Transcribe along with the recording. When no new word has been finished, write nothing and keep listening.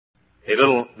A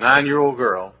little 9-year-old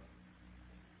girl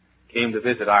came to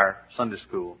visit our Sunday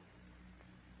school.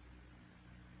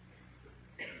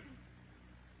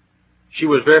 She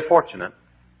was very fortunate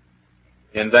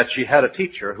in that she had a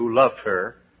teacher who loved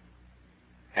her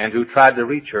and who tried to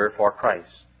reach her for Christ.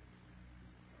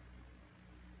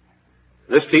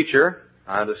 This teacher,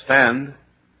 I understand,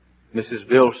 Mrs.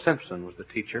 Bill Simpson was the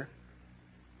teacher,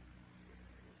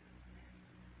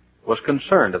 was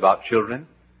concerned about children,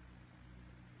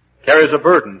 carries a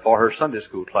burden for her Sunday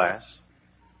school class,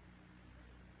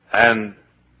 and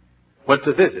went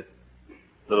to visit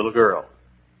the little girl.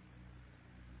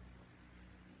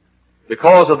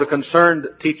 Because of the concerned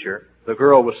teacher, the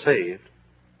girl was saved.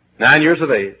 9 years of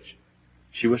age,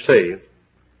 she was saved.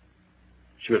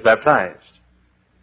 She was baptized.